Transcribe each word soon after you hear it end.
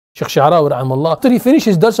Sheikh Alshaarawi rahimahullah. After he finished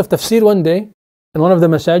his dars of tafsir one day in one of the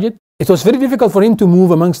masajid, it was very difficult for him to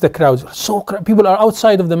move amongst the crowds. So people are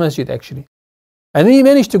outside of the masjid actually. And then he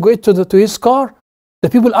managed to go to his car. The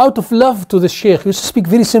people, out of love to the Sheikh, used to speak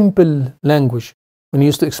very simple language when he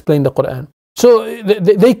used to explain the Quran. So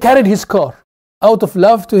they carried his car. Out of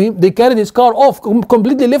love to him, they carried his car off,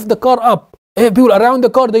 completely lift the car up. People around the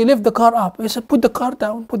car, they lift the car up. He said, put the car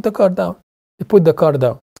down, put the car down. They put the car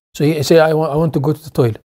down. So he said, I want to go to the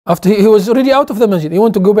toilet. After he was already out of the masjid, he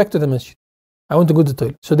wanted to go back to the masjid. I want to go to the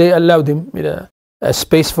toilet. So they allowed him a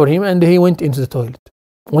space for him, and he went into the toilet.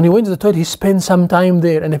 When he went to the toilet, he spent some time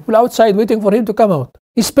there, and the people outside waiting for him to come out.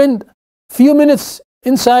 He spent few minutes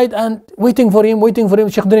inside and waiting for him.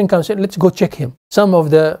 Sheikh didn't come. Said, let's go check him. Some of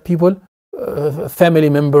the people, family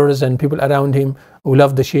members and people around him who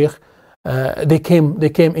loved the Sheikh, they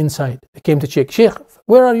came inside. They came to check. Sheikh,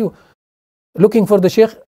 where are you? Looking for the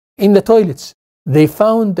Sheikh in the toilets. They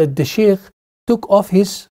found that the Sheikh took off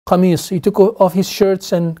his qamis, he took off his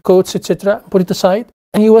shirts and coats, etc., put it aside,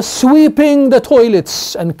 and he was sweeping the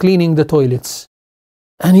toilets and cleaning the toilets.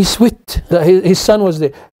 And he sweat. His son was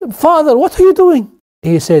there. Father, what are you doing?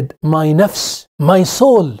 He said, my nafs, my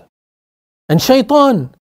soul, and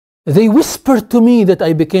shaitan, they whispered to me that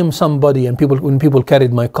I became somebody, and when people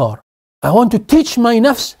carried my car. I want to teach my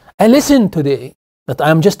nafs a lesson today, that I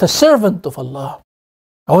am just a servant of Allah.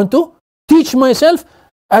 I want to teach myself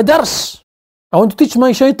a dars. I want to teach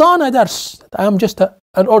my shaitan a dars. That I am just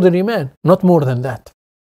an ordinary man, not more than that.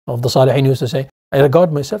 Of the Salihin used to say, I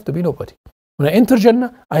regard myself to be nobody. When I enter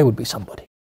Jannah, I will be somebody.